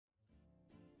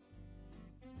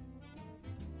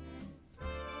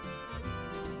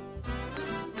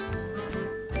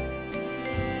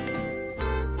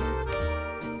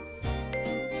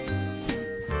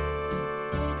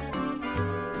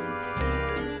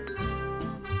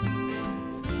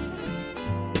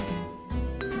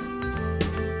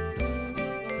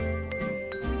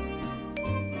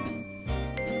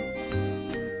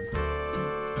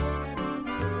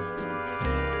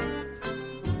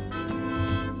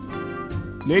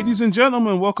Ladies and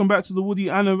gentlemen, welcome back to the Woody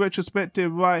Allen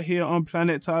Retrospective right here on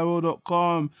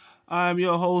PlanetTyro.com. I'm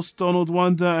your host, Donald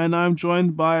Wonder, and I'm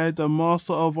joined by the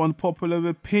master of unpopular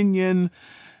opinion,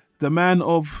 the man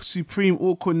of supreme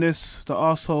awkwardness, the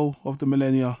arsehole of the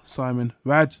millennia, Simon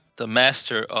Rad. The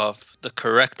master of the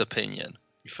correct opinion.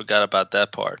 You forgot about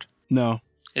that part. No.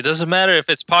 It doesn't matter if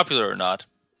it's popular or not.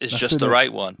 It's just the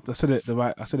right one. I said it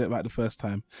right the first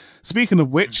time. Speaking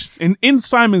of which, in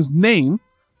Simon's name,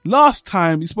 last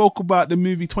time he spoke about the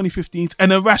movie 2015's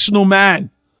An Irrational Man,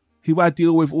 who I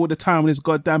deal with all the time on this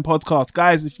goddamn podcast.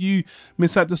 Guys, if you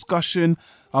missed that discussion,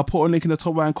 I'll put a link in the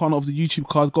top right corner of the YouTube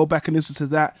card. Go back and listen to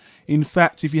that. In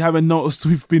fact, if you haven't noticed,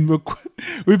 we've been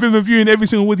reviewing every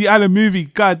single Woody Allen movie.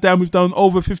 Goddamn, we've done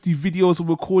over 50 videos or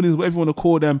recordings, whatever you want to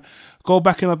call them. Go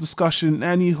back in our discussion.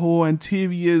 Annie Hall,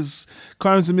 Interiors,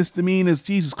 Crimes and Misdemeanors.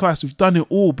 Jesus Christ, we've done it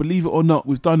all. Believe it or not,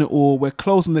 we've done it all. We're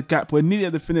closing the gap. We're nearly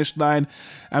at the finish line.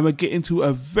 And we're getting to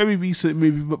a very recent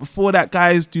movie. But before that,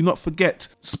 guys, do not forget,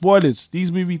 spoilers.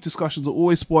 These movie discussions are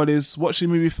always spoilers. Watch the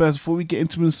movie first before we get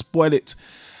into it and spoil it.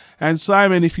 And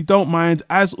Simon, if you don't mind,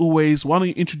 as always, why don't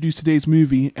you introduce today's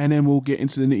movie and then we'll get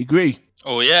into the nitty-gritty.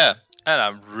 Oh, yeah. And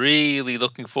I'm really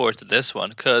looking forward to this one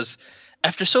because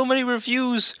after so many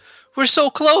reviews, we're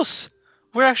so close.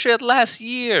 We're actually at last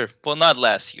year. Well, not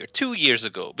last year, 2 years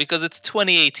ago, because it's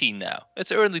 2018 now.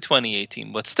 It's early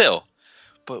 2018, but still.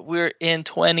 But we're in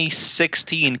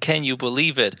 2016. Can you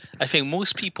believe it? I think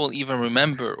most people even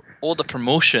remember all the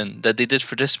promotion that they did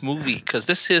for this movie because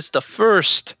this is the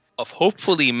first of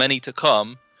hopefully many to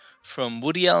come from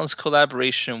Woody Allen's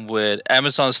collaboration with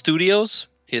Amazon Studios,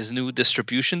 his new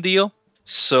distribution deal.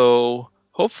 So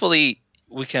hopefully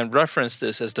we can reference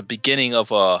this as the beginning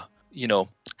of a,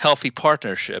 healthy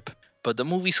partnership. But the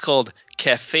movie's called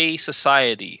Cafe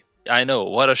Society. I know,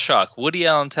 what a shock. Woody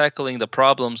Allen tackling the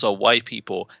problems of white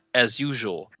people as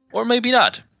usual. Or maybe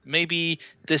not. Maybe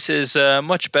this is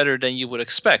much better than you would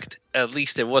expect. At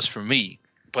least it was for me.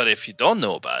 But if you don't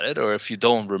know about it, or if you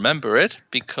don't remember it,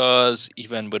 because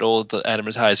even with all the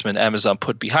advertisement Amazon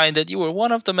put behind it, you were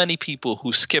one of the many people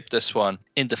who skipped this one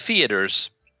in the theaters.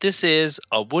 This is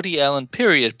a Woody Allen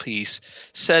period piece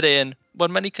set in what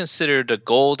many consider the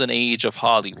golden age of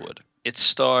Hollywood. It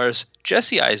stars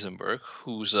Jesse Eisenberg,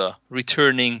 who's a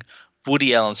returning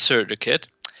Woody Allen surrogate,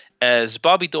 as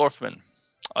Bobby Dorfman,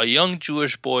 a young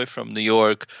Jewish boy from New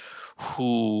York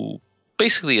who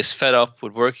basically is fed up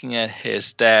with working at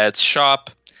his dad's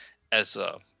shop as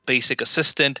a basic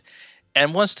assistant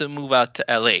and wants to move out to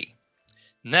LA.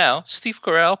 Now, Steve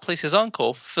Carell plays his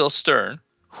uncle, Phil Stern,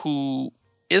 who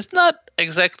is not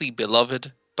exactly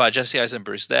beloved by Jesse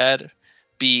Eisenberg's dad,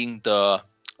 being the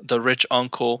rich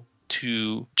uncle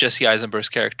to Jesse Eisenberg's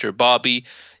character, Bobby.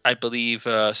 I believe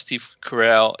Steve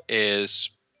Carell is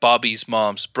Bobby's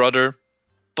mom's brother,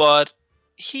 but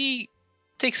he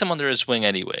takes him under his wing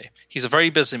anyway. He's a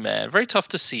very busy man, very tough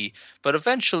to see, but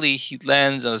eventually he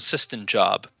lands an assistant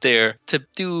job there to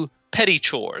do petty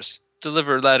chores,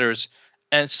 deliver letters,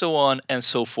 and so on and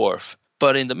so forth.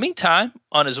 But in the meantime,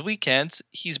 on his weekends,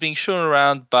 he's being shown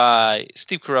around by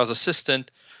Steve Carell's assistant,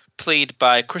 played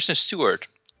by Kristen Stewart,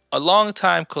 a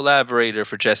longtime collaborator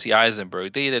for Jesse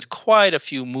Eisenberg. They did quite a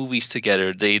few movies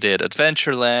together. They did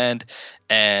Adventureland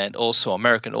and also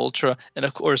American Ultra, and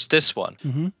of course this one.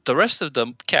 Mm-hmm. The rest of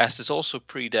the cast is also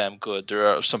pretty damn good. There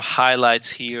are some highlights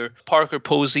here. Parker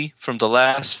Posey from the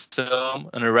last film,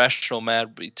 An Irrational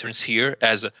Man, returns here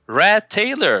as Rad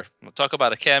Taylor. I'll talk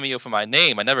about a cameo for my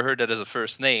name. I never heard that as a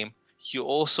first name. You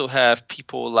also have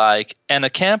people like Anna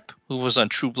Camp, who was on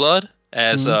True Blood,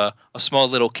 as a small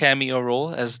little cameo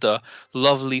role as the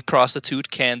lovely prostitute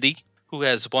Candy, who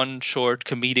has one short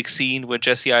comedic scene with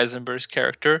Jesse Eisenberg's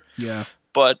character. Yeah.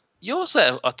 But you also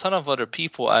have a ton of other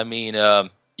people. I mean,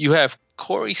 you have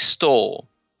Corey Stoll,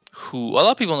 who a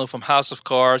lot of people know from House of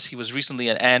Cards. He was recently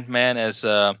an Ant-Man as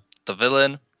the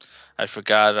villain. I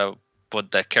forgot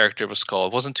what that character was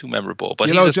called. It wasn't too memorable. But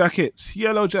Yellow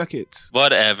Jacket.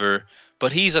 Whatever.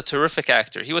 But he's a terrific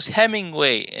actor. He was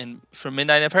Hemingway from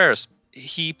Midnight in Paris.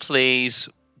 He plays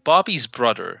Bobby's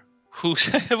brother, who's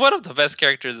one of the best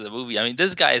characters in the movie. I mean,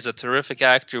 this guy is a terrific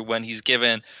actor when he's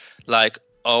given like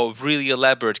a really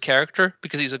elaborate character,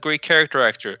 because he's a great character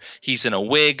actor. He's in a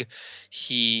wig.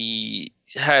 He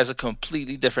has a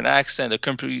completely different accent, a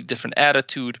completely different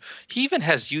attitude. He even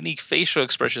has unique facial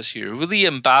expressions here. Really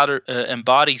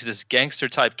embodies this gangster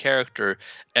type character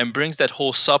and brings that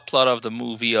whole subplot of the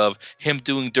movie of him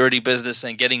doing dirty business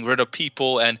and getting rid of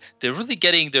people. And they're really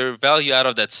getting their value out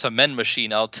of that cement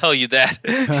machine. I'll tell you that.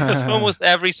 Because almost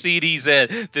every scene he's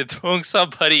in, they're throwing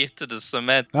somebody into the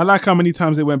cement. I like how many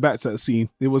times they went back to that scene.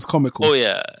 It was comical. Oh,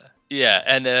 yeah. Yeah.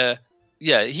 And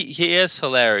Yeah, he is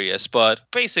hilarious, but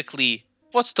basically,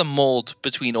 what's the mold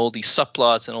between all these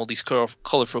subplots and all these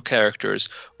colorful characters?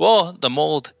 Well, the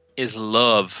mold is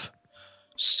love.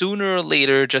 Sooner or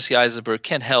later, Jesse Eisenberg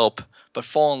can't help but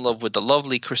fall in love with the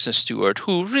lovely Kristen Stewart,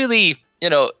 who really,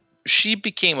 she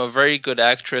became a very good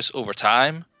actress over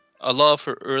time. A lot of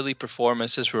her early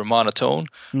performances were monotone,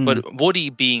 but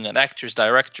Woody being an actor's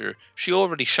director, she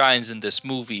already shines in this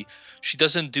movie. She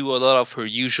doesn't do a lot of her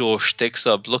usual shticks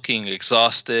of looking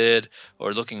exhausted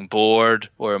or looking bored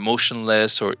or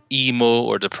emotionless or emo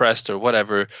or depressed or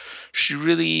whatever. She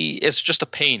really is just a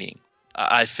painting,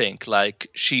 I think.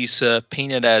 Like, she's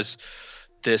painted as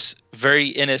this very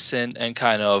innocent and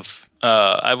kind of,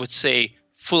 I would say,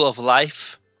 full of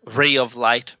life, ray of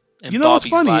light. You know what's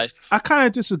funny? Life. I kind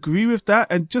of disagree with that.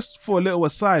 And just for a little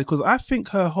aside, because I think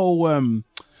her whole,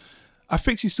 I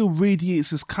think she still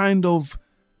radiates this kind of,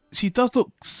 she does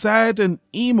look sad and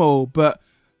emo, but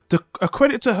a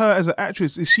credit to her as an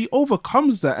actress is she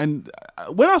overcomes that. And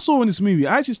when I saw her in this movie,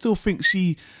 I actually still think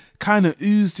she kind of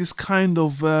oozed this kind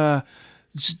of,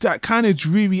 that kind of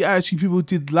dreary attitude people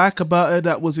did like about her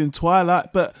that was in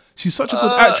Twilight. But she's such a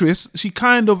good actress.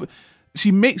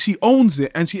 She owns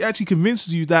it, and she actually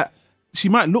convinces you that she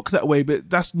might look that way, but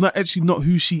that's not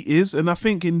who she is. And I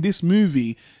think in this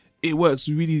movie, it works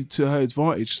really to her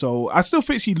advantage. So I still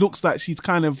think she looks like she's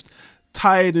kind of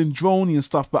tired and drony and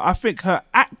stuff, but I think her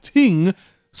acting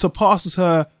surpasses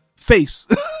her face.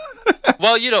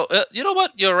 Well, you know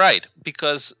what? You're right,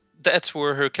 because that's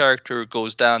where her character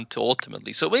goes down to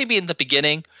ultimately. So maybe in the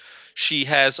beginning, she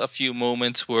has a few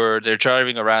moments where they're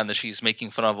driving around and she's making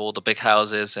fun of all the big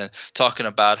houses and talking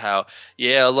about how,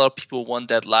 yeah, a lot of people want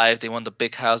that life. They want the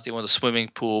big house. They want the swimming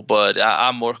pool, but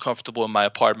I'm more comfortable in my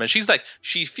apartment.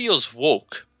 She feels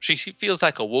woke. She feels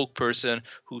like a woke person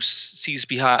who sees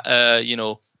behind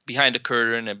the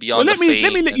curtain and beyond the fame.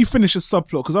 Let me let you finish a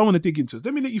subplot, because I want to dig into it.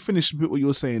 Let me let you finish what you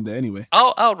were saying there anyway.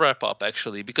 I'll wrap up,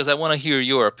 actually, because I want to hear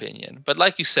your opinion. But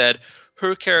like you said,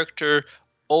 her character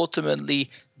ultimately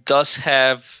does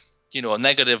have, a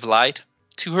negative light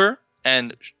to her,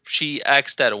 and she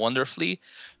acts that wonderfully,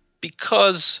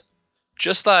 because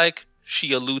just like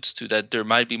she alludes to that there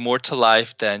might be more to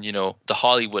life than, the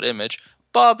Hollywood image,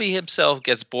 Bobby himself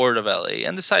gets bored of LA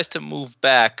and decides to move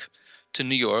back to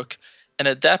New York. And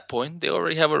at that point, they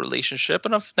already have a relationship,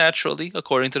 and naturally,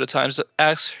 according to the Times,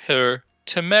 asks her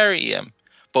to marry him.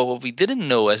 But what we didn't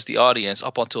know as the audience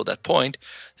up until that point,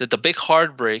 that the big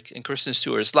heartbreak in Kristen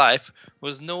Stewart's life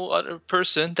was no other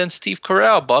person than Steve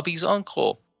Carell, Bobby's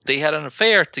uncle. They had an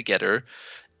affair together,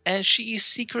 and she's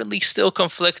secretly still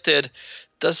conflicted.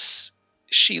 Does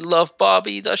she love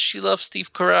Bobby? Does she love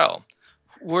Steve Carell?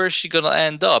 Where is she going to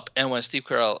end up? And when Steve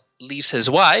Carell leaves his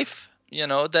wife,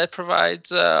 that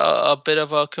provides a bit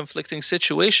of a conflicting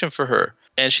situation for her.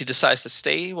 And she decides to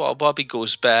stay while Bobby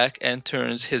goes back and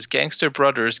turns his gangster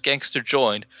brother's gangster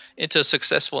joint into a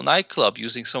successful nightclub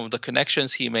using some of the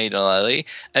connections he made in LA,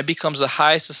 and becomes a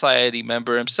high society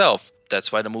member himself.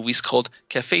 That's why the movie's called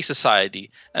Cafe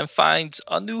Society, and finds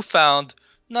a newfound,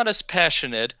 not as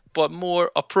passionate, but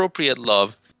more appropriate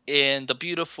love in the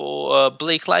beautiful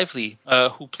Blake Lively,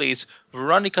 who plays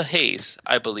Veronica Hayes,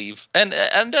 I believe. And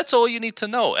that's all you need to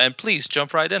know. And please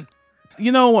jump right in.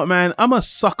 You know what, man? I'm a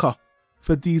sucker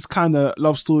for these kind of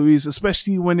love stories,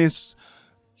 especially when it's,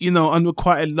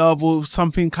 unrequited love or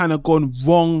something kind of gone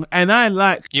wrong. And I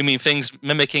like... You mean things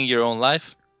mimicking your own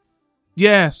life?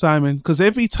 Yeah, Simon, because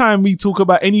every time we talk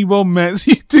about any romance,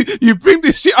 you bring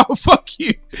this shit up. Fuck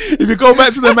you. If you go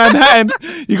back to the Manhattan,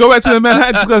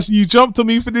 discussion, you jumped on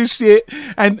me for this shit.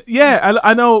 And yeah,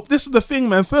 I know this is the thing,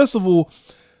 man. First of all,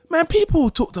 man, people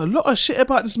talked a lot of shit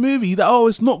about this movie that,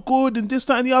 it's not good and this,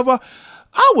 that, and the other.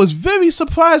 I was very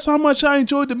surprised how much I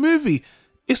enjoyed the movie.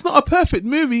 It's not a perfect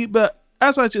movie, but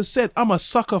as I just said, I'm a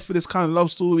sucker for this kind of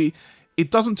love story.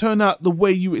 It doesn't turn out the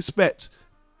way you expect,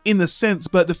 in a sense,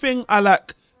 but the thing I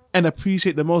like and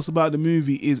appreciate the most about the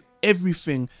movie is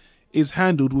everything is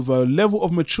handled with a level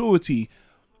of maturity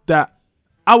that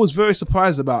I was very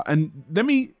surprised about. And let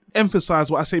me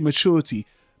emphasize what I say maturity,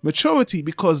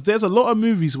 because there's a lot of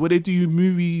movies where they do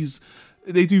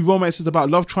romances about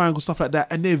love triangle, stuff like that,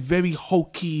 and they're very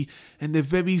hokey and they're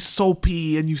very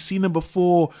soapy, and you've seen them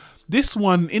before. This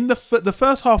one, in the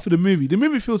first half of the movie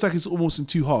feels like it's almost in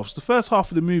two halves. The first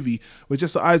half of the movie, where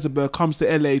Jesse Eisenberg comes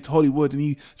to LA, to Hollywood, and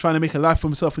he's trying to make a life for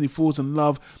himself and he falls in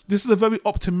love. This is a very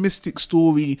optimistic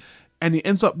story, and it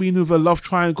ends up being with a love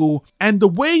triangle. And the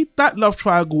way that love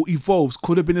triangle evolves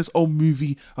could have been its own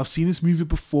movie. I've seen this movie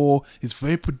before. It's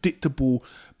very predictable.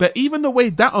 But even the way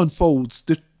that unfolds,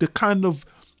 the kind of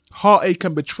heartache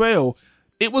and betrayal,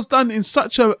 it was done in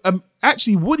such a...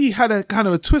 actually, Woody had a kind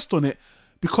of a twist on it,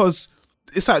 because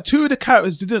it's like two of the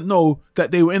characters didn't know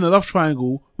that they were in a love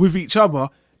triangle with each other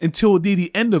until near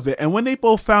the end of it. And when they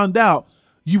both found out,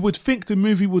 you would think the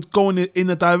movie would go in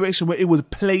a direction where it would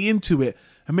play into it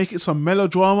and make it some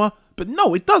melodrama. But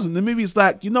no, it doesn't. The movie's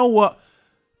like, you know what?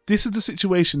 This is the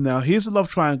situation now. Here's a love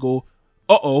triangle.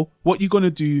 What you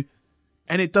gonna do?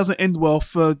 And it doesn't end well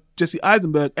for Jesse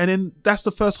Eisenberg. And then that's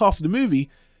the first half of the movie.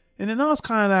 And then I was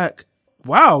kind of like,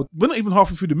 wow, we're not even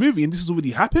halfway through the movie and this has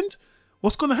already happened?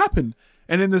 What's going to happen?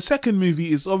 And then the second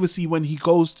movie is obviously when he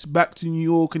goes back to New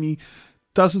York and he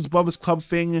does his Brothers Club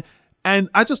thing. And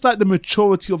I just like the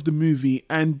maturity of the movie.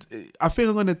 And I think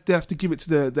I'm going to have to give it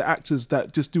to the actors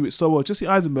that just do it so well. Jesse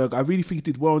Eisenberg, I really think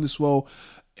he did well in this role.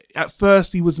 At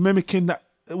first, he was mimicking that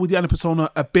Woody Allen persona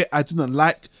a bit I didn't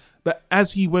like. But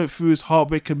as he went through his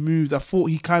heartbreaking moves, I thought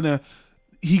he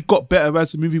got better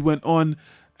as the movie went on.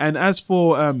 And as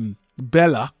for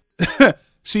Bella,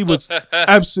 she was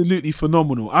absolutely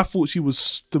phenomenal. I thought she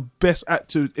was the best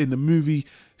actor in the movie.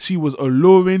 She was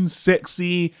alluring,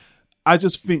 sexy. I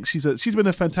just think she's been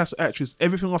a fantastic actress.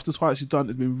 Everything after Twilight she's done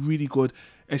has been really good,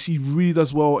 and she really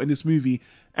does well in this movie.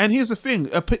 And here's the thing: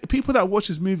 people that watch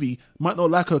this movie might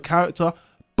not like her character,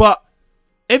 but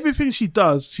everything she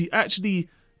does, she actually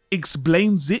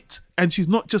explains it, and she's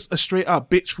not just a straight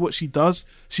up bitch for what she does.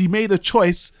 She made a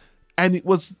choice, and it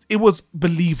was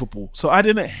believable. So I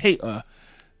didn't hate her.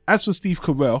 As for Steve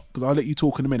Carell, because I'll let you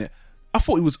talk in a minute, I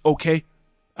thought he was okay.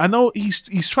 I know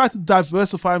he's tried to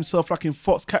diversify himself, like in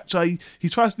Foxcatcher. He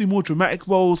tries to do more dramatic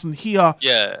roles, and here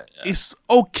it's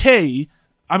okay.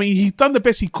 I mean, he's done the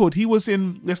best he could. He was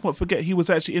in, let's not forget, he was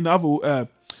actually in the other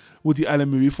Woody Allen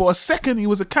movie. For a second, he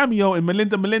was a cameo in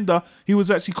Melinda. He was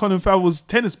actually Colin Farrell's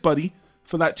tennis buddy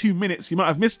for like 2 minutes. You might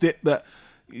have missed it, but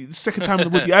second time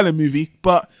in the Woody Allen movie.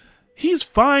 But he's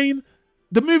fine.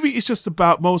 The movie is just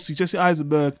about mostly Jesse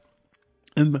Eisenberg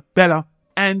and Bella.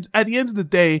 And at the end of the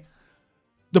day,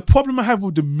 the problem I have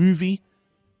with the movie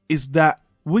is that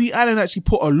Woody Allen actually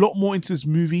put a lot more into this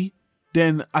movie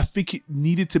than I think it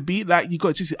needed to be. Like, you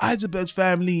got Jesse Eisenberg's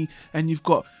family, and you've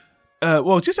got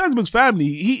Jesse Eisenberg's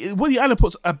family. Woody Allen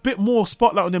puts a bit more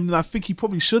spotlight on them than I think he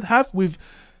probably should have with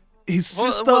his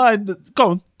sister.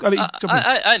 Go on, I'll let you jump in.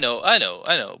 I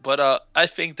know, but I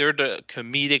think they're the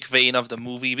comedic vein of the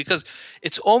movie, because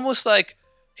it's almost like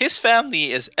his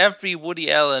family is every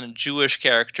Woody Allen Jewish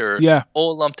character,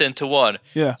 all lumped into one.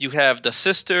 Yeah. You have the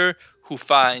sister who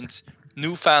finds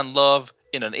newfound love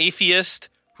in an atheist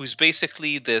who's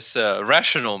basically this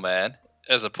rational man,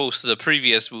 as opposed to the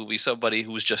previous movie, somebody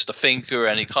who's just a thinker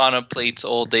and he contemplates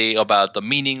all day about the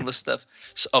meaninglessness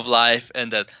of life,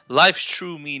 and that life's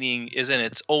true meaning is in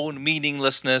its own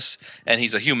meaninglessness, and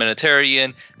he's a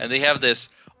humanitarian, and they have this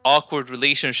awkward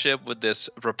relationship with this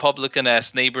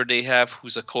Republican-ass neighbor they have,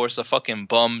 who's of course a fucking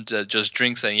bum that just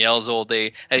drinks and yells all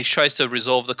day, and he tries to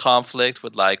resolve the conflict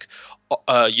with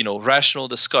rational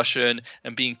discussion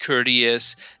and being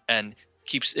courteous, and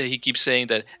he keeps saying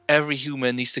that every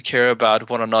human needs to care about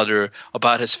one another,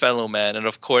 about his fellow man. And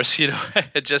of course,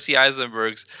 Jesse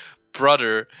Eisenberg's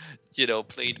brother,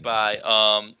 played by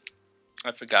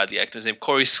I forgot the actor's name,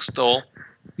 Corey Stoll.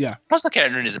 Yeah. What's the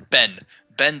character name? Is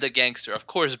Ben the gangster. Of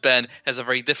course, Ben has a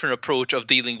very different approach of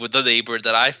dealing with the neighbor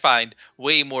that I find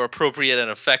way more appropriate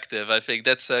and effective. I think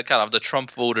that's kind of the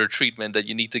Trump voter treatment that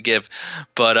you need to give.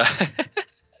 But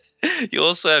you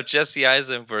also have Jesse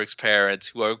Eisenberg's parents,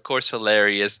 who are, of course,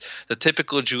 hilarious. The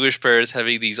typical Jewish parents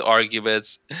having these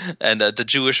arguments, and the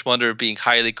Jewish mother being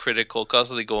highly critical,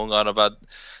 constantly going on about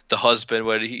the husband,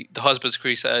 where the husband's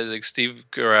criticizing Steve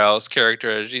Carell's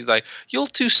character, and she's like, "You're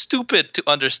too stupid to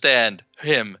understand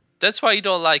him. That's why you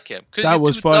don't like him." That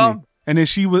was funny. Dumb. And then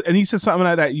he said something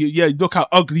like that. Look how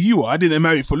ugly you are. I didn't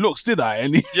marry for looks, did I?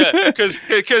 And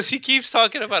because he keeps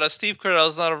talking about Steve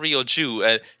Carell's not a real Jew,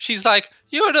 and she's like,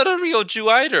 "You're not a real Jew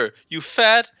either. You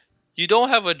fat, you don't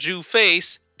have a Jew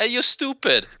face, and you're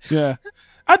stupid." Yeah,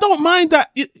 I don't mind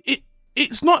that.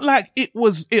 It's not like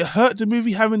it hurt the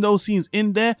movie having those scenes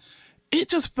in there. It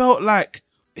just felt like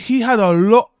he had a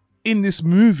lot in this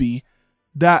movie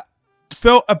that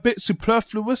felt a bit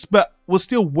superfluous, but was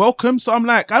still welcome. So I'm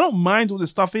like, I don't mind all the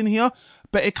stuff in here,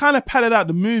 but it kind of padded out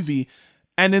the movie,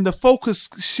 and then the focus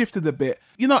shifted a bit,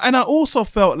 and I also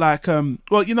felt like,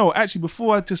 actually,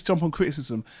 before I just jump on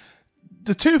criticism,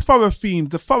 the two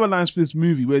thorough lines for this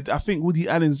movie, where I think Woody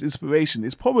Allen's inspiration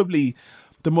is probably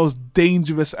the most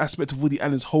dangerous aspect of Woody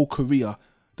Allen's whole career.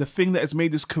 The thing that has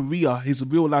made his career, his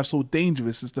real life, so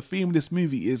dangerous is the theme of this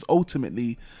movie is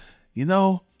ultimately,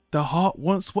 the heart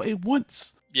wants what it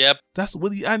wants. Yep. That's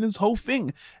Woody Allen's whole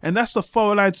thing. And that's the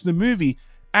thorough line to the movie.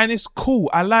 And it's cool.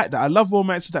 I like that. I love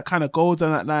romances that kind of go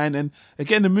down that line. And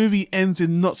again, the movie ends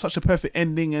in not such a perfect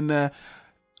ending. And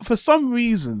for some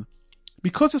reason,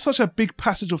 because it's such a big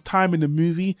passage of time in the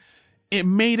movie, it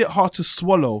made it hard to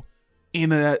swallow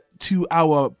in a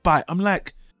 2-hour bite. I'm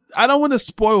like, I don't want to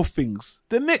spoil things.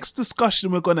 The next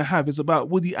discussion we're going to have is about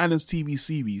Woody Allen's TV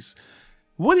series.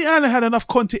 Woody Allen had enough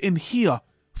content in here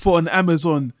for an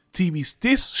Amazon TV.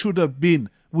 This should have been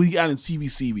Woody Allen's TV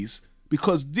series,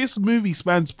 because this movie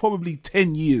spans probably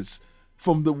 10 years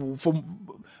from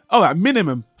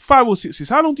minimum 5 or 6 years.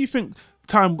 How long do you think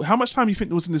how much time do you think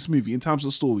there was in this movie in terms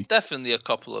of story? Definitely a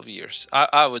couple of years.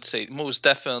 I would say most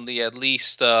definitely at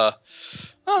least, let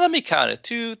me count it.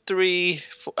 2, 3,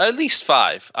 4, at least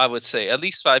 5, I would say. At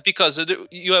least 5, because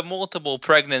you have multiple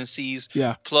pregnancies.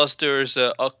 Yeah. Plus there's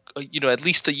at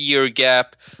least a year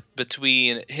gap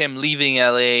between him leaving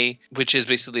LA, which is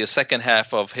basically a second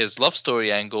half of his love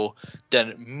story angle,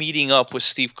 then meeting up with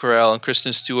Steve Carell and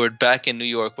Kristen Stewart back in New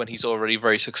York when he's already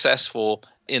very successful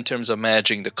in terms of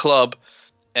managing the club,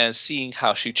 and seeing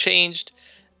how she changed.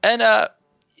 And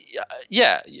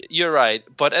yeah, you're right.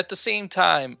 But at the same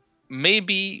time,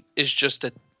 maybe it's just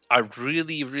that I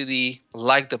really, really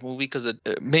like the movie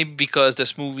because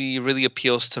this movie really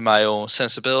appeals to my own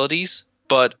sensibilities.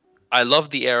 But I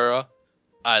love the era.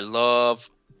 I love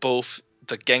both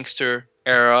the gangster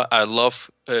era. I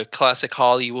love classic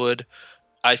Hollywood.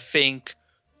 I think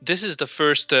this is the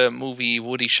first movie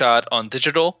Woody shot on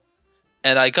digital.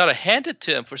 And I gotta hand it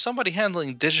to him for somebody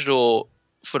handling digital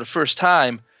for the first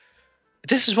time.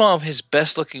 This is one of his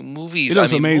best looking movies. It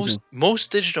looks amazing. Most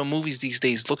digital movies these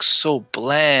days look so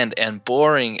bland and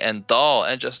boring and dull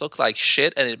and just look like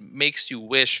shit. And it makes you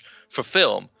wish for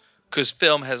film, because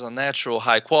film has a natural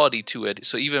high quality to it.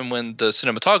 So even when the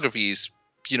cinematography is,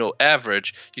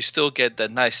 average, you still get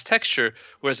that nice texture.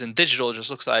 Whereas in digital, it just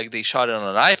looks like they shot it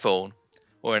on an iPhone.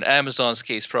 Or in Amazon's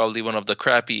case, probably one of the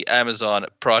crappy Amazon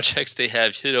projects they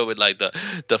have, with like the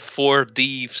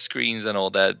 4D screens and all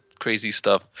that crazy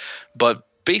stuff. But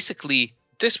basically,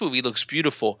 this movie looks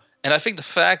beautiful. And I think the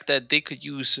fact that they could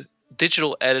use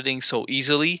digital editing so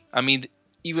easily, I mean,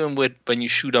 even when you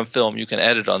shoot on film, you can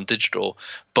edit on digital.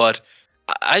 But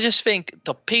I just think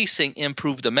the pacing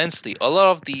improved immensely. A lot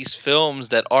of these films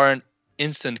that aren't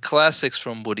instant classics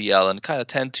from Woody Allen kind of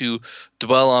tend to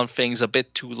dwell on things a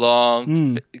bit too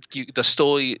long. The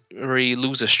story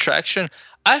loses traction.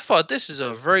 I thought this is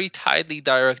a very tightly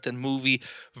directed movie,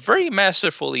 very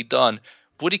masterfully done.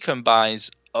 Woody combines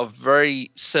a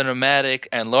very cinematic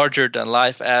and larger than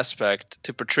life aspect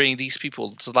to portraying these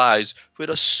people's lives with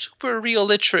a super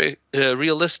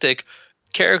realistic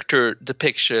character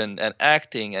depiction and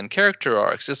acting and character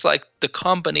arcs. It's like the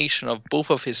combination of both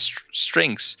of his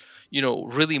strengths,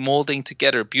 really molding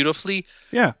together beautifully.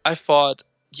 Yeah. I thought,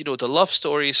 the love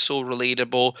story is so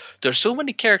relatable. There's so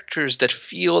many characters that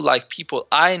feel like people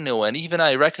I know, and even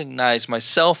I recognize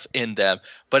myself in them.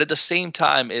 But at the same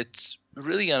time, it's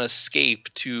really an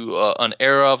escape to an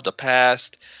era of the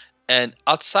past. And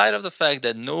outside of the fact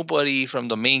that nobody from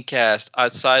the main cast,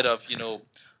 outside of,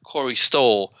 Corey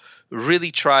Stoll,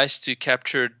 really tries to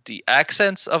capture the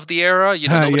accents of the era.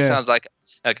 Nobody sounds like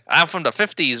I'm from the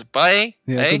 50s, boy.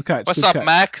 Yeah, hey, good catch. What's good up, catch.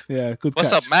 Mac? Yeah, good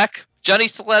What's catch. up, Mac? Johnny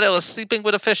Stiletto is sleeping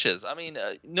with the fishes. I mean,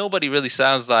 nobody really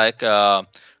sounds like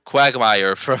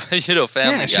Quagmire from Family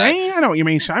Guy. Shane, I know what you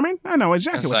mean, Simon. I know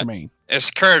exactly It's what like, you mean.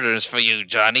 It's curtains for you,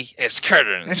 Johnny. It's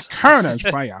curtains. It's curtains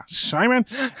for you, Simon.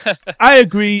 I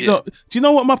agree. Yeah. Look, do you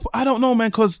know what I don't know, man,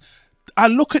 because I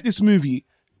look at this movie.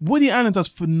 Woody Allen does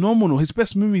phenomenal. His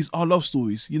best movies are love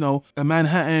stories, A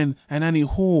Manhattan and Annie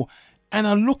Hall. And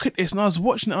I look at this and I was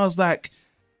watching it, I was like,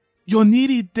 you're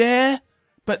nearly there,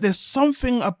 but there's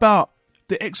something about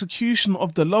the execution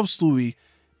of the love story.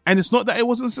 And it's not that it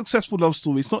wasn't a successful love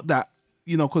story. It's not that,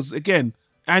 because again,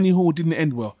 Annie Hall didn't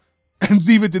end well. And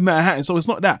neither did Manhattan. So it's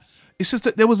not that. It's just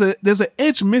that there's an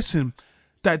edge missing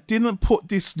that didn't put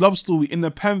this love story in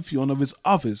the pantheon of his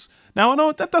others. Now I know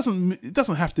it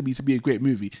doesn't have to be a great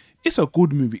movie. It's a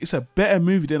good movie. It's a better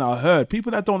movie than I heard.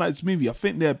 People that don't like this movie, I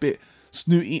think they're a bit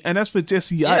snooty. And as for as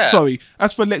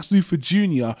for Lex Luthor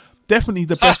Jr., definitely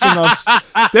the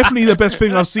best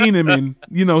thing I've seen him in,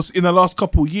 in the last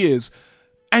couple of years.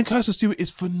 And Kirsten Stewart is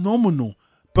phenomenal.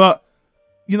 But,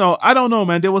 I don't know,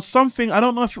 man. There was something, I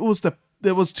don't know if it was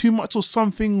there was too much or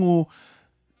something, or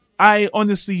I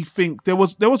honestly think there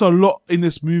was a lot in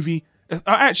this movie.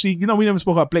 Actually, we never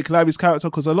spoke about Blake Lively's character,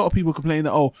 because a lot of people complain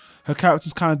that, her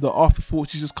character's kind of the afterthought.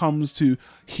 She just comes to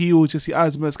heal Jesse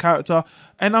Eisenberg's character.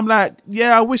 And I'm like,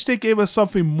 yeah, I wish they gave her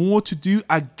something more to do,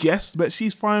 I guess, but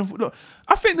she's fine. Look,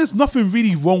 I think there's nothing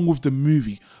really wrong with the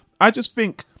movie. I just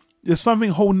think there's something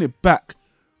holding it back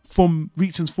from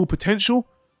reaching its full potential,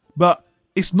 but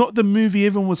it's not the movie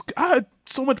everyone was. I heard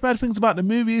so much bad things about the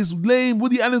movie. It's lame.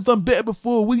 Woody Allen's done better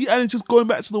before. Woody Allen's just going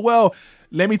back to the well.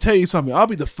 Let me tell you something. I'll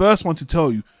be the first one to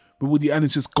tell you, but Woody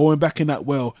Allen's just going back in that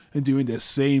well and doing the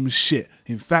same shit.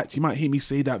 In fact, you might hear me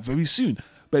say that very soon.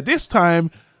 But this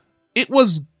time, it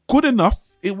was good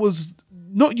enough. It was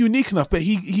not unique enough, but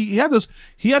he had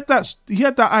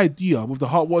that idea with the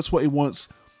heart wants what it wants,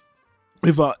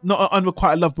 with not an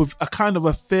unrequited love, with a kind of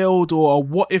a failed or a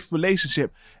what if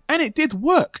relationship, and it did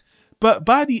work. But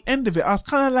by the end of it, I was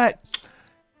kind of like,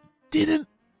 didn't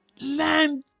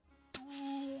land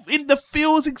in the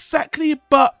feels exactly,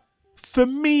 but for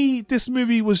me, this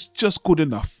movie was just good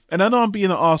enough. And I know I'm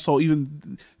being an arsehole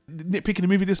even nitpicking the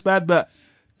movie this bad, but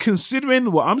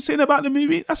considering what I'm saying about the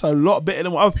movie, that's a lot better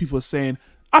than what other people are saying.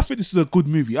 I think this is a good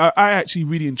movie. I actually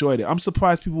really enjoyed it. I'm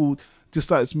surprised people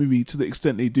dislike this movie to the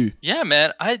extent they do. Yeah,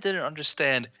 man, I didn't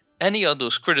understand any of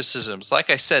those criticisms. Like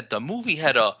I said, the movie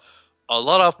had a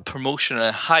lot of promotion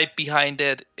and hype behind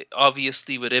it.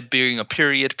 Obviously, with it being a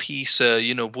period piece,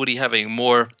 Woody having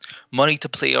more money to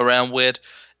play around with,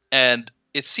 and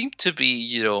it seemed to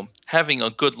be, having a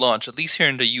good launch. At least here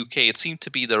in the UK, it seemed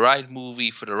to be the right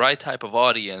movie for the right type of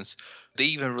audience. They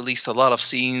even released a lot of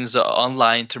scenes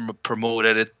online to promote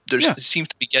it. It seemed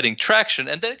to be getting traction,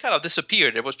 and then it kind of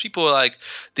disappeared. There was people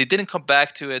they didn't come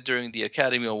back to it during the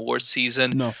Academy Awards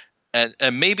season. No. And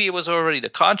maybe it was already the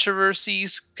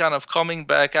controversies kind of coming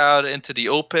back out into the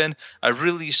open. I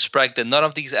really suspect that none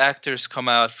of these actors come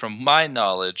out, from my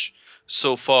knowledge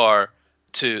so far,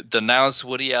 to denounce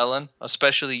Woody Allen,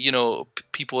 especially,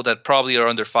 people that probably are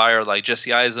under fire like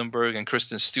Jesse Eisenberg and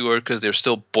Kristen Stewart, because they're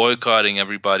still boycotting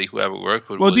everybody who ever worked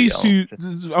with Woody Allen.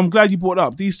 These two, I'm glad you brought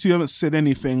up. These two haven't said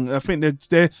anything. I think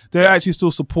they're actually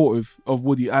still supportive of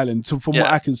Woody Allen. So from what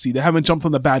I can see, they haven't jumped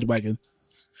on the bandwagon.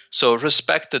 So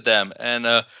respect to them. And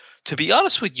to be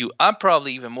honest with you, I'm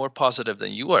probably even more positive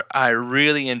than you are. I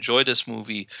really enjoyed this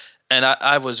movie, and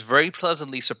I was very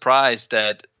pleasantly surprised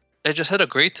that I just had a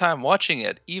great time watching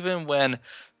it, even when,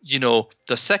 the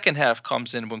second half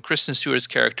comes in, when Kristen Stewart's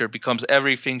character becomes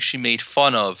everything she made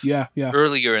fun of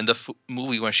earlier in the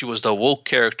movie, when she was the woke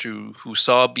character who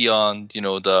saw beyond,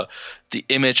 the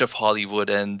image of Hollywood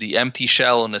and the empty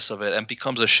shallowness of it, and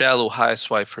becomes a shallow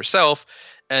housewife herself.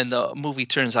 And the movie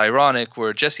turns ironic,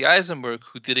 where Jesse Eisenberg,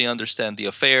 who didn't understand the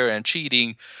affair and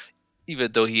cheating,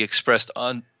 even though he expressed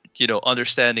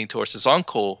understanding towards his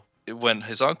uncle, when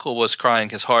his uncle was crying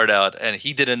his heart out and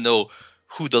he didn't know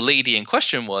who the lady in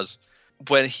question was,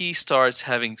 when he starts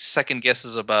having second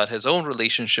guesses about his own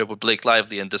relationship with Blake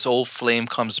Lively, and this old flame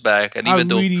comes back, and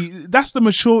that's the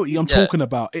maturity I'm talking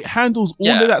about. It handles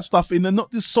all of that stuff in a not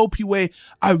this soapy way.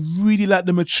 I really like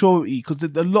the maturity, because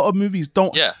a lot of movies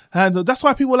don't handle. That's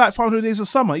why people like 500 Days of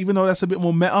Summer, even though that's a bit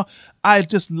more meta. I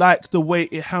just like the way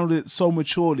it handled it so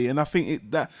maturely, and I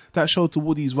think that showed to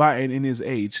Woody's writing in his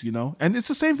age, And it's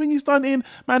the same thing he's done in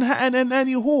Manhattan and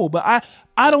Annie Hall, but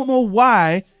I don't know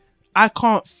why I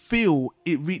can't feel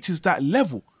it reaches that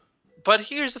level. But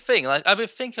here's the thing. I've been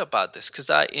thinking about this because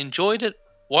I enjoyed it,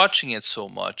 watching it so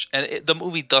much. And the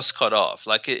movie does cut off.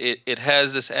 It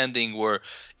has this ending where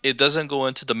it doesn't go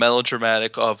into the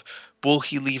melodramatic of, will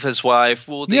he leave his wife?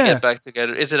 Will they get back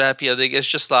together? Is it happy? It's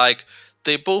just like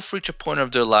they both reach a point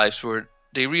of their lives where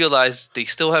they realize they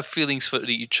still have feelings for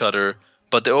each other,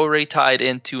 but they're already tied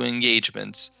into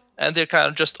engagements. And they're kind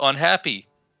of just unhappy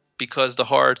because the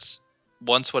hearts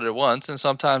wants what it wants, and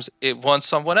sometimes it wants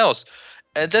someone else.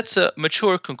 And that's a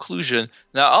mature conclusion.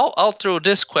 Now, I'll throw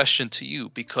this question to you,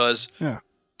 because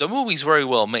the movie's very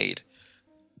well made.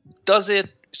 Does it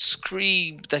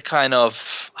scream the kind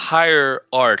of higher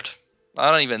art?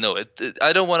 I don't even know.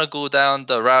 I don't want to go down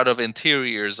the route of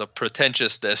interiors, of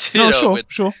pretentiousness,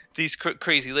 with these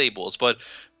crazy labels. But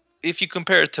if you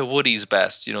compare it to Woody's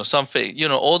best,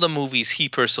 all the movies he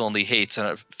personally hates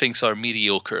and thinks are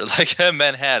mediocre, like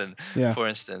Manhattan, for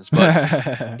instance.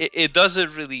 But it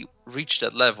doesn't really reach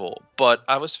that level. But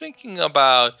I was thinking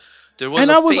about I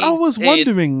was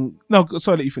wondering. No,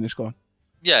 sorry, let you finish. Go on.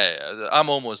 Yeah,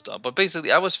 I'm almost done. But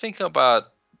basically, I was thinking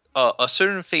about a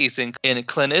certain phase in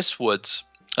Clint Eastwood's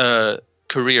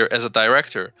career as a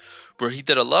director, where he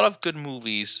did a lot of good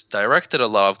movies, directed a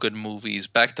lot of good movies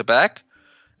back to back.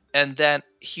 And then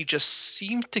he just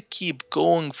seemed to keep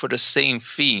going for the same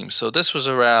theme. So this was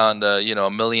around,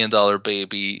 $1 Million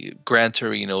Baby, Gran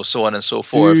Torino, so on and so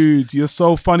forth. Dude, you're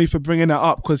so funny for bringing that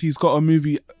up, because he's got a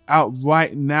movie out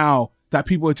right now that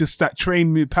people are just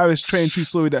Paris Train True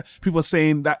Story, that people are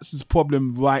saying that's his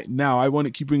problem right now. I want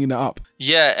to keep bringing that up.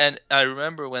 Yeah, and I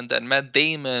remember when that Matt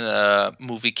Damon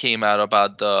movie came out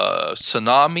about the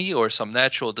tsunami or some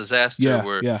natural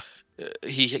disaster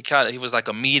he was like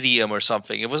a medium or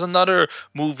something. It was another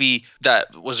movie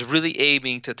that was really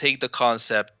aiming to take the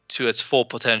concept to its full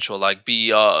potential, like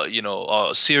be a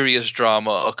serious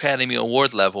drama, Academy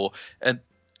Award level, and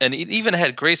it even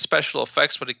had great special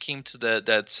effects when it came to that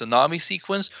tsunami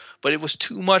sequence, but it was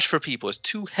too much for people. It's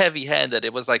too heavy-handed.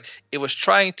 It was like it was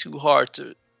trying too hard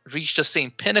to reach the same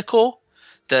pinnacle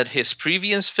that his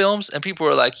previous films, and people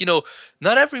were like,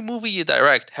 not every movie you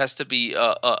direct has to be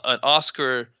an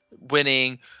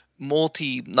Oscar-winning,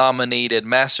 multi-nominated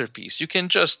masterpiece. You can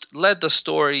just let the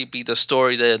story be the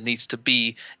story that it needs to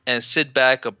be and sit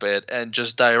back a bit and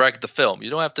just direct the film. You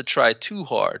don't have to try too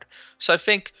hard. So I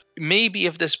think maybe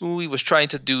if this movie was trying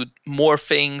to do more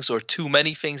things or too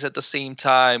many things at the same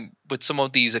time with some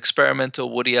of these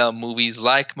experimental Woody Allen movies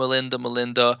like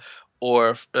Melinda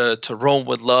or To Rome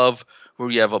with Love, where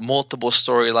you have multiple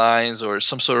storylines or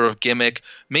some sort of gimmick,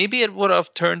 maybe it would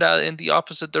have turned out in the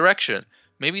opposite direction.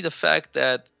 Maybe the fact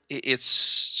that it's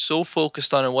so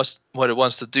focused on what it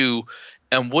wants to do,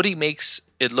 and Woody makes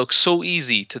it look so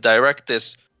easy to direct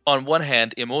this, on one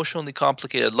hand, emotionally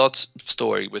complicated love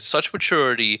story with such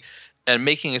maturity and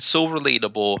making it so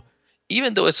relatable,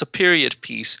 even though it's a period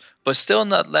piece, but still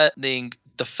not letting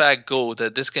the fact go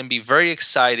that this can be very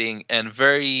exciting and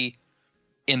very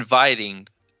inviting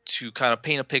to kind of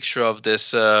paint a picture of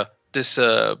this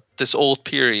old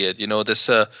period.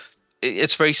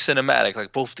 It's very cinematic,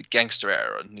 like both the gangster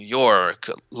era, New York,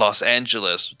 Los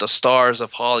Angeles, the stars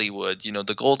of Hollywood,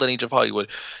 the golden age of Hollywood.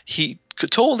 He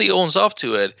totally owns up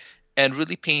to it and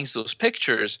really paints those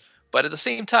pictures. But at the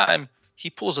same time, he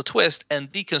pulls a twist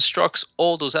and deconstructs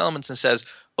all those elements and says,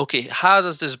 okay, how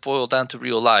does this boil down to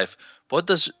real life? What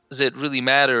does it really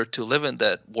matter to live in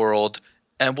that world?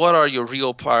 And what are your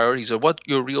real priorities, or what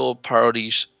your real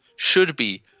priorities should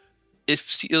be? It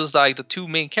feels like the two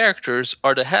main characters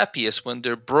are the happiest when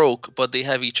they're broke, but they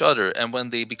have each other. And when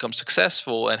they become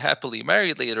successful and happily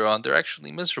married later on, they're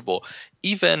actually miserable.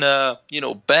 Even,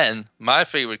 Ben, my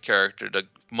favorite character, the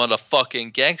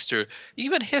motherfucking gangster,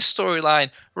 even his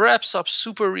storyline wraps up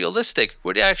super realistic,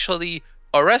 where they actually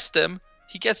arrest him.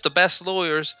 He gets the best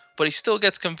lawyers, but he still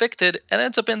gets convicted and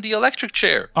ends up in the electric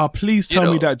chair. Oh, please tell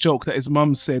me that joke that his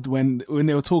mum said when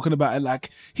they were talking about it, like,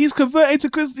 he's converted to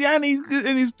Christianity,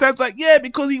 and his dad's like, yeah,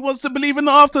 because he wants to believe in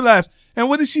the afterlife. And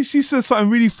what did she said something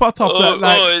really fucked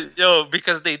up.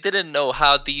 Because they didn't know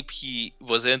how deep he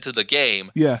was into the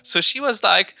game. Yeah. So she was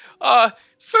like,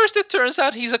 first it turns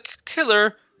out he's a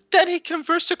killer, then he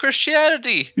converts to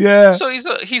Christianity. Yeah. So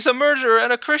he's a murderer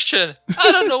and a Christian. I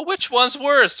don't know which one's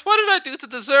worse. What did I do to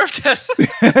deserve this?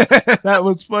 That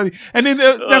was funny. And then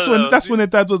that's when the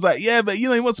dad was like, yeah, but he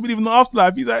wants to believe in the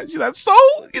afterlife. She's like, so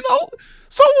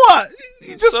what?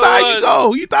 You just die, you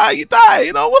go. You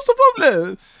die. What's the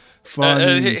problem?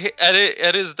 Funny.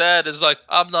 And his dad is like,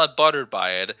 I'm not bothered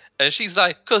by it. And she's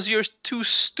like, because you're too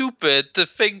stupid to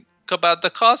think about the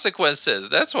consequences.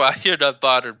 That's why you're not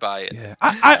bothered by it. Yeah,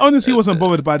 I honestly wasn't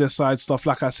bothered by the side stuff,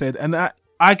 like I said, and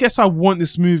I guess I want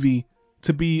this movie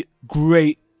to be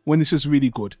great when it's just really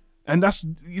good, and that's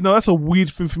a weird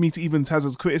thing for me to even have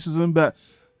as criticism. But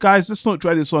guys, let's not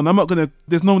drag this on.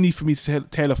 There's no need for me to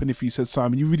tail off anything you said,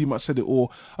 Simon. You really much said it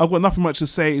all. I've got nothing much to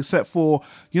say except for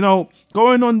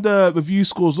going on the review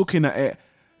scores, looking at it.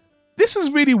 This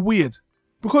is really weird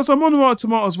because I'm on Rotten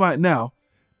Tomatoes right now,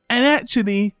 and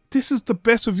actually, this is the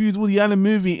best reviewed Woody Allen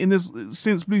movie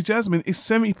since Blue Jasmine. It's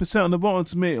 70% on the Rotten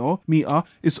Tomato meter.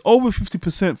 It's over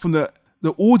 50% from the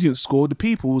audience score, the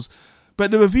people's.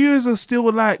 But the reviewers are still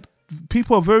like,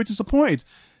 people are very disappointed.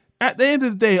 At the end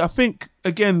of the day, I think,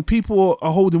 again, people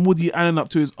are holding Woody Allen up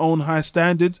to his own high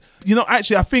standards.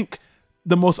 Actually, I think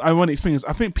the most ironic thing is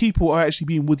I think people are actually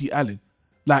being Woody Allen.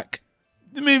 Like,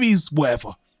 the movie's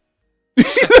whatever.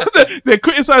 They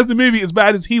criticize the movie as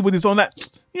bad as he would. It's on that.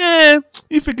 Yeah,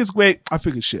 you think it's great. I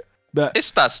think it's shit. But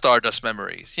it's not Stardust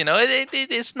Memories.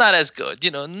 It's not as good.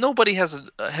 Nobody has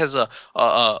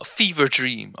a fever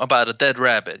dream about a dead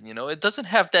rabbit. It doesn't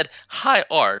have that high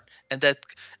art and that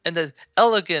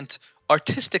elegant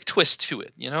artistic twist to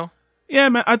it. Yeah,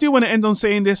 man, I do want to end on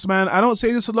saying this, man. I don't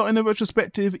say this a lot in the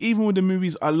retrospective, even with the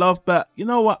movies I love, but you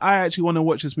know what? I actually want to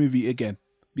watch this movie again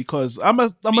because I'm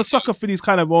a sucker for these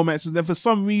kind of romances, and for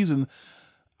some reason,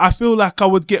 I feel like I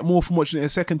would get more from watching it a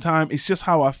second time. It's just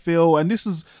how I feel. And this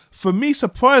is, for me,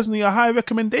 surprisingly, a high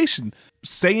recommendation.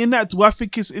 Saying that, do I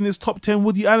think it's in his top 10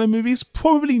 Woody Allen movies?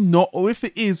 Probably not. Or if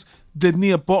it is, the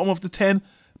near bottom of the 10.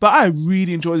 But I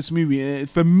really enjoy this movie. And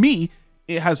for me,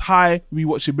 it has high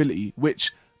rewatchability,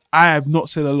 which I have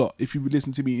not said a lot if you would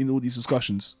listen to me in all these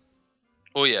discussions.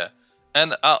 Oh, yeah.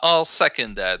 And I'll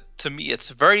second that. To me, it's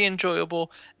very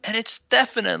enjoyable. And it's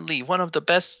definitely one of the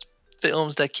best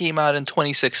films that came out in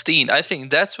 2016. I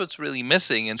think that's what's really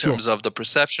missing in Sure. terms of the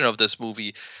perception of this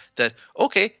movie. That,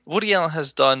 okay, Woody Allen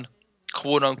has done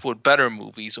quote unquote better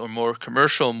movies or more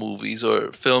commercial movies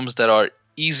or films that are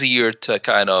easier to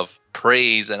kind of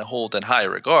praise and hold in high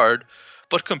regard.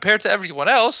 But compared to everyone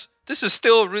else, this is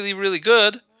still really, really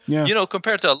good. Yeah. You know,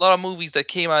 compared to a lot of movies that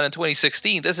came out in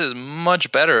 2016, this is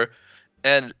much better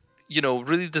and, you know,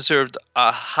 really deserved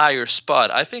a higher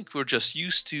spot. I think we're just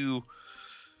used to,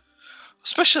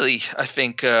 especially I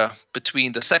think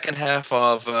between the second half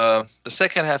of the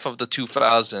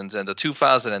 2000s and the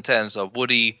 2010s of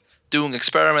Woody doing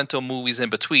experimental movies in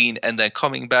between and then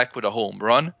coming back with a home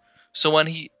run. So when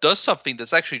he does something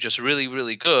that's actually just really,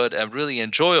 really good and really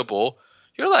enjoyable,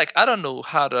 you're like, I don't know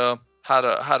how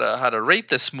to rate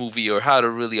this movie or how to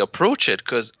really approach it,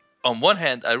 because on one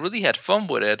hand I really had fun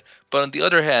with it, but on the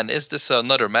other hand, is this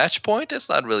another match point? It's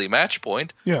not really match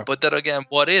point. Yeah. But then again,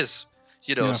 what is?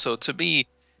 You know, Yeah. so to me,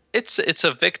 it's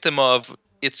a victim of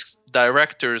its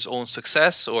director's own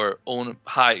success or own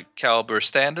high caliber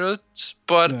standards,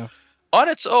 but Yeah. on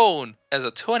its own, as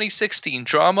a 2016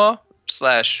 drama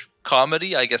 /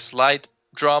 comedy, I guess light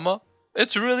drama,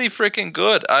 it's really freaking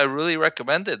good. I really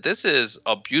recommend it. This is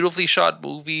a beautifully shot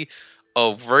movie,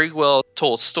 a very well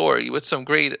told story with some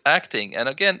great acting. And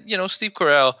again, you know, Steve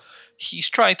Carell, he's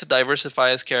trying to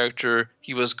diversify his character.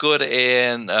 He was good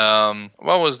in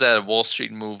what was that Wall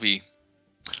Street movie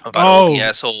about all the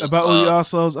assholes? About all the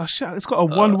assholes. Oh shit! It's got a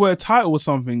one-word title or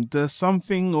something. There's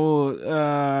something or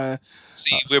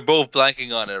see, we're both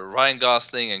blanking on it. Ryan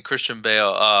Gosling and Christian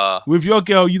Bale. with your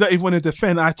girl, you don't even want to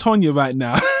defend Tonya right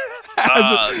now.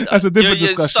 That's a different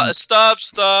discussion. Stop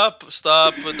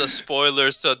with the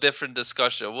spoilers to a different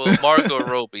discussion. Well, Margot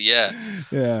Robbie, yeah.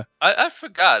 Yeah. I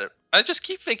forgot it. I just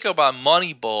keep thinking about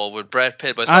Moneyball with Brad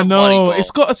Pitt, but it's I not know Moneyball.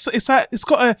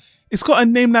 it's got a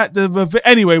name like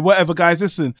anyway. Whatever, guys.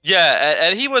 Listen. Yeah,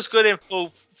 and he was good in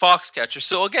Foxcatcher.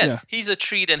 So again, Yeah. he's a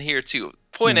treat in here too.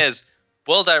 Point is,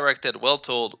 well directed, well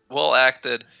told, well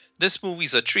acted. This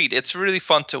movie's a treat. It's really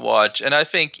fun to watch, and I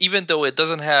think even though it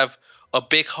doesn't have a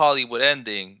big Hollywood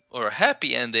ending or a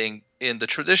happy ending in the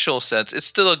traditional sense, it's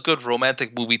still a good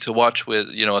romantic movie to watch with,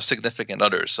 you know, a significant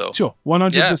other. So Sure,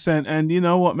 100%. And you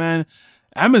know what, man?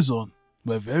 Amazon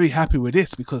were very happy with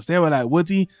this because they were like,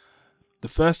 Woody, the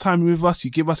first time you're with us,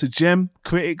 you give us a gem.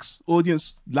 Critics,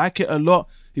 audience like it a lot.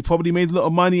 He probably made a lot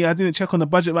of money. I didn't check on the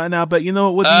budget right now, but you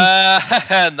know what, Woody?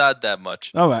 Not that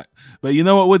much. All right. But you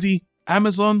know what, Woody?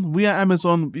 Amazon, we are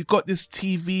Amazon. We've got this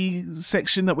TV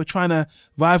section that we're trying to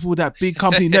rival that big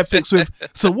company Netflix with.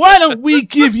 So why don't we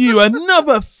give you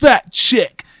another fat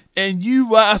check and you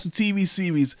write us a TV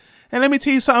series? And let me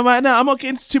tell you something right now. I'm not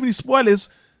getting into too many spoilers,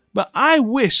 but I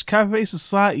wish Cafe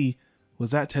Society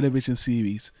was that television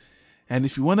series. And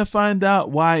if you want to find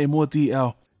out why in more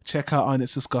detail, check out our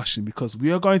next discussion, because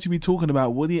we are going to be talking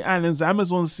about Woody Allen's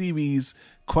Amazon series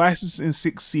Crisis in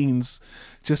 6 Scenes,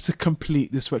 just to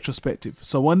complete this retrospective.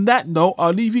 So on that note,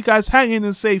 I'll leave you guys hanging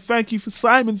and say thank you for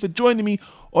Simon for joining me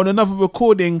on another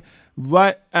recording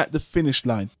right at the finish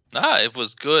line. It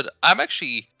was good. I'm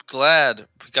actually glad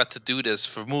we got to do this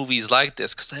for movies like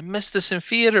this, because I missed this in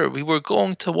theater. We were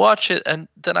going to watch it and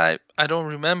then I don't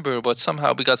remember, but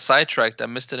somehow we got sidetracked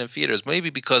and missed it in theaters. Maybe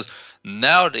because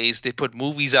nowadays they put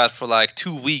movies out for like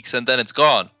 2 weeks and then it's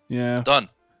gone. Yeah. Done.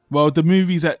 Well, the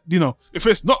movies that, you know, if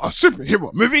it's not a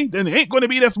superhero movie, then it ain't going to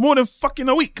be there for more than fucking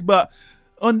a week. But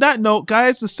on that note,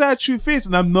 guys, the sad truth is,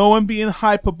 and I'm no one being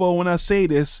hyperbole when I say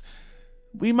this,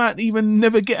 we might even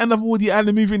never get another Woody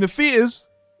Allen movie in the theaters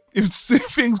if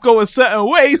things go a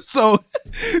certain way. So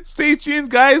stay tuned,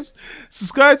 guys.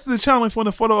 Subscribe to the channel if you want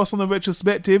to follow us on the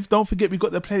retrospective. Don't forget, we've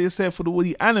got the playlist there for the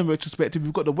Woody Allen retrospective.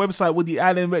 We've got the website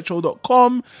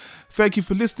woodyallenretro.com. Thank you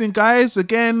for listening, guys.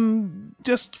 Again,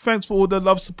 just thanks for all the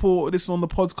love, support, this on the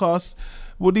podcast.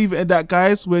 We'll leave it at that,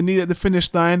 guys. We're near at the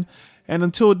finish line. And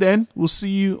until then, we'll see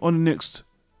you on the next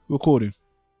recording.